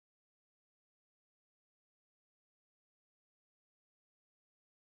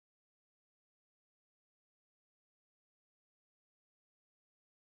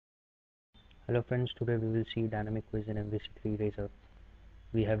Hello friends, today we will see dynamic quiz in MVC3 Razor.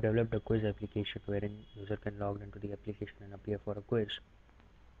 We have developed a quiz application wherein user can log into the application and appear for a quiz.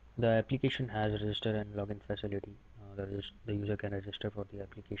 The application has register and login facility. The user can register for the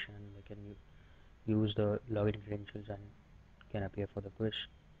application and they can use the login credentials and can appear for the quiz.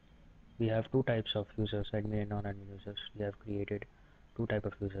 We have two types of users, admin and non-admin users. We have created two types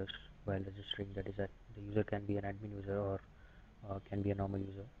of users while registering. That is that the user can be an admin user or can be a normal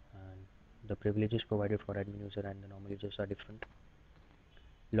user. And the privileges provided for admin user and the normal users are different.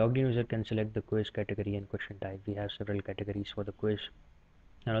 Logged in user can select the quiz category and question type. We have several categories for the quiz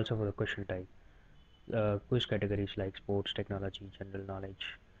and also for the question type. Quiz categories like sports, technology, general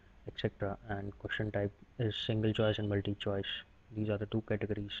knowledge, etc. And question type is single choice and multi choice. These are the two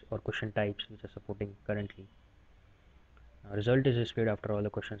categories or question types which are supporting currently. Result is displayed after all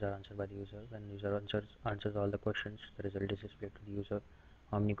the questions are answered by the user. When the user answers all the questions, the result is displayed to the user.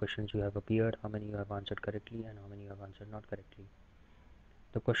 How many questions you have appeared, how many you have answered correctly, and how many you have answered not correctly.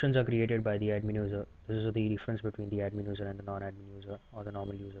 The questions are created by the admin user. This is the difference between the admin user and the non-admin user or the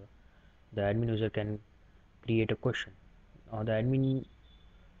normal user. The admin user can create a question, or the admin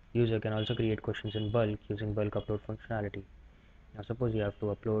user can also create questions in bulk using bulk upload functionality. Now suppose you have to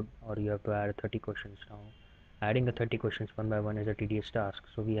upload or you have to add 30 questions. Now adding the 30 questions one by one is a tedious task.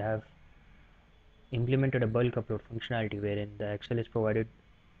 So we have implemented a bulk upload functionality wherein the Excel is provided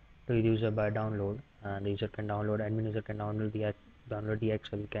to the user by download, and the user can download, admin user can download the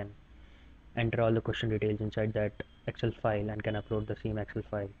Excel, can enter all the question details inside that Excel file and can upload the same Excel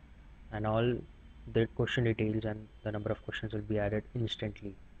file, and all the question details and the number of questions will be added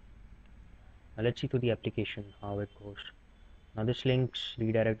instantly. Now let's see to the application how it goes. Now this links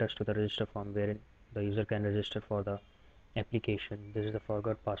redirect us to the register form wherein the user can register for the application. This is the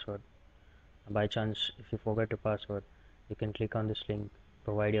forgot password. By chance, if you forget your password, you can click on this link,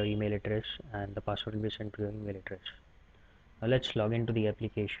 provide your email address, and the password will be sent to your email address. Now let's log into the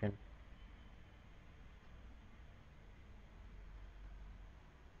application.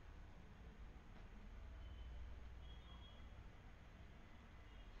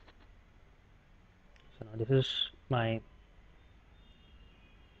 So now this is my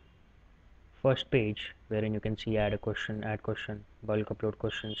first page wherein you can see add question, bulk upload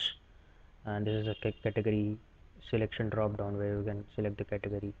questions, and this is a category selection drop down where you can select the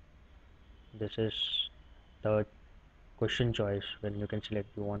category. This is the question choice when you can select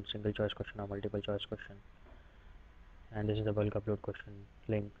you want single choice question or multiple choice question, and this is the bulk upload question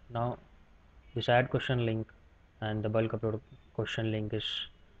link. Now this add question link and the bulk upload question link is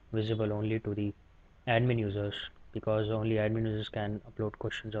visible only to the admin users because only admin users can upload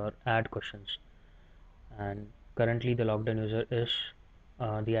questions or add questions, and currently the logged in user is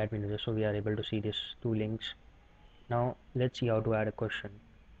the admin user, so we are able to see these two links. Now let's see how to add a question.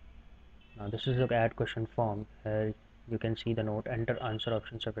 Now this is the add question form. Here you can see the note enter answer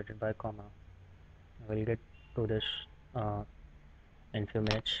option separated by comma. We'll get to this in few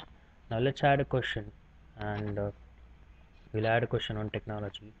minutes. Now let's add a question, and we'll add a question on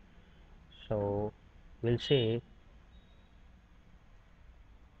technology. So we'll say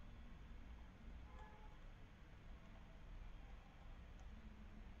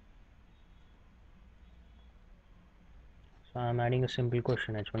so I'm adding a simple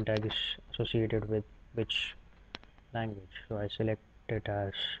question. H1 tag is associated with which language, so I select it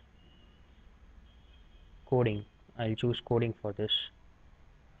as coding. I'll choose coding for this.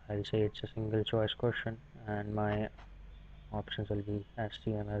 I'll say it's a single choice question and my options will be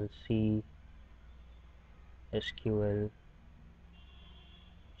HTML, C, SQL,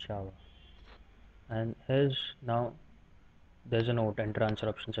 Java. And here's now there's a note enter answer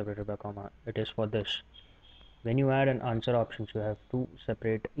option separated by comma. It is for this. When you add an answer options, you have to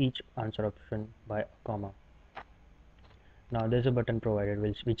separate each answer option by a comma. Now there's a button provided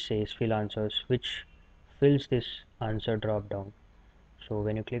which says fill answers, which fills this answer drop down. So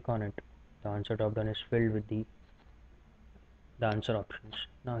when you click on it, the answer drop down is filled with the answer options.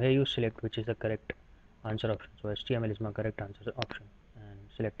 Now here you select which is the correct answer option. So HTML is my correct answer option, and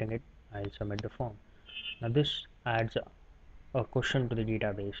selecting it, I'll submit the form. Now this adds a question to the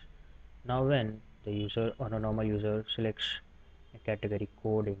database. Now when the user or a normal user selects a category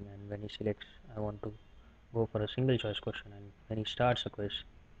coding, and when he selects I want to go for a single choice question, and when he starts a quiz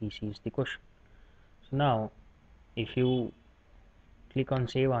he sees the question. So now if you click on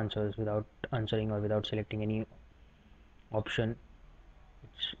save answers without answering or without selecting any option,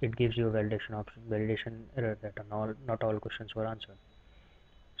 it gives you a validation error that not all questions were answered.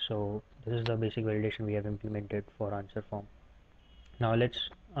 So this is the basic validation we have implemented for answer form. Now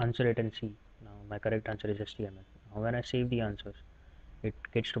let's answer it and see. Now my correct answer is HTML. Now when I save the answers, it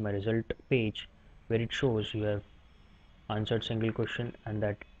gets to my result page where it shows you have answered single question and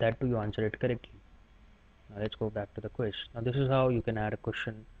that too you answered it correctly. Now let's go back to the quiz. Now this is how you can add a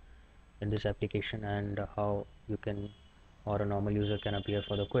question in this application and how you can or a normal user can appear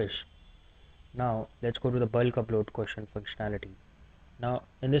for the quiz. Now let's go to the bulk upload question functionality. Now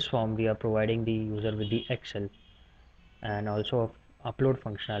in this form we are providing the user with the Excel and also upload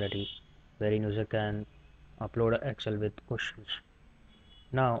functionality wherein user can upload a Excel with questions.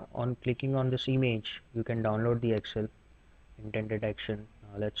 Now on clicking on this image you can download the Excel intended action.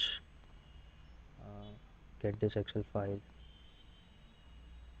 Now let's get this Excel file.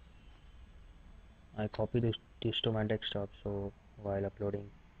 I copy this to my desktop so while uploading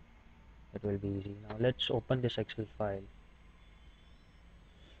it will be easy. Now let's open this Excel file.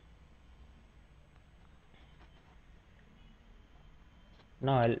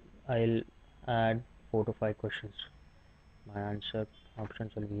 Now I'll add 4 to 5 questions. My answer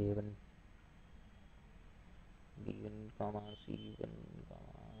options will be A1, B1, comma, C1,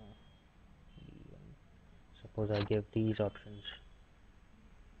 comma, B1. Suppose I give these options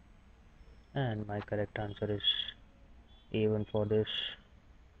and my correct answer is A1 for this,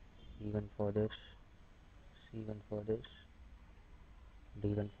 B1 for this, C1 for this,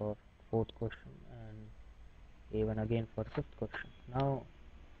 D1 for 4th question and A1 again for 5th question. Now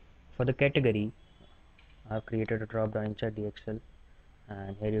for the category I have created a drop down inside the Excel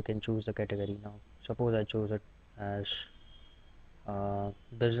and here you can choose the category. Now suppose I choose it as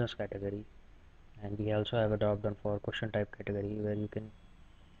business category, and we also have a drop down for question type category where you can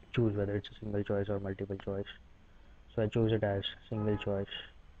choose whether it's a single choice or multiple choice. So I choose it as single choice.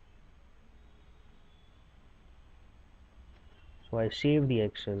 So I save the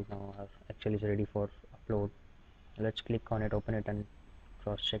Excel. Now our Excel is ready for upload. Let's click on it, open it and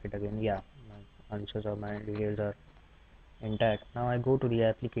cross check it again. Yeah, my answers or my details are intact. Now I go to the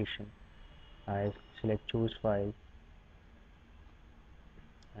application, I select choose file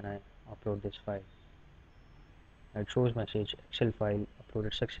and I upload this file. It shows message Excel file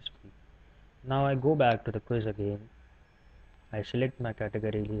uploaded successfully. Now I go back to the quiz again. I select my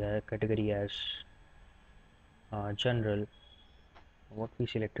category as general. What we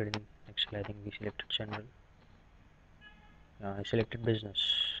selected in Excel, I think we selected general. I selected business.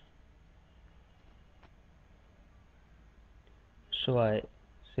 So I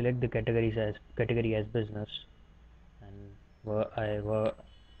select the category as business, and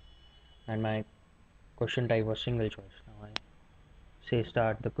and my question type was single choice. Now I say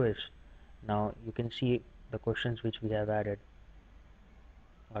start the quiz. Now you can see the questions which we have added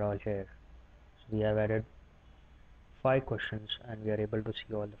are all here. So we have added 5 questions and we are able to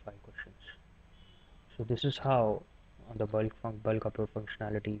see all the 5 questions. So this is how the bulk upload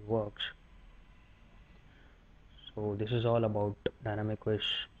functionality works. So this is all about dynamic quiz,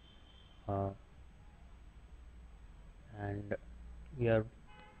 uh, and we are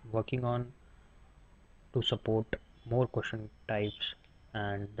working on to support more question types,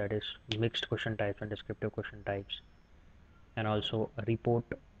 and that is mixed question types and descriptive question types, and also a report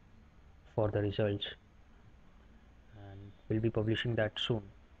for the results, and we'll be publishing that soon.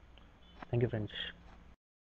 Thank you friends.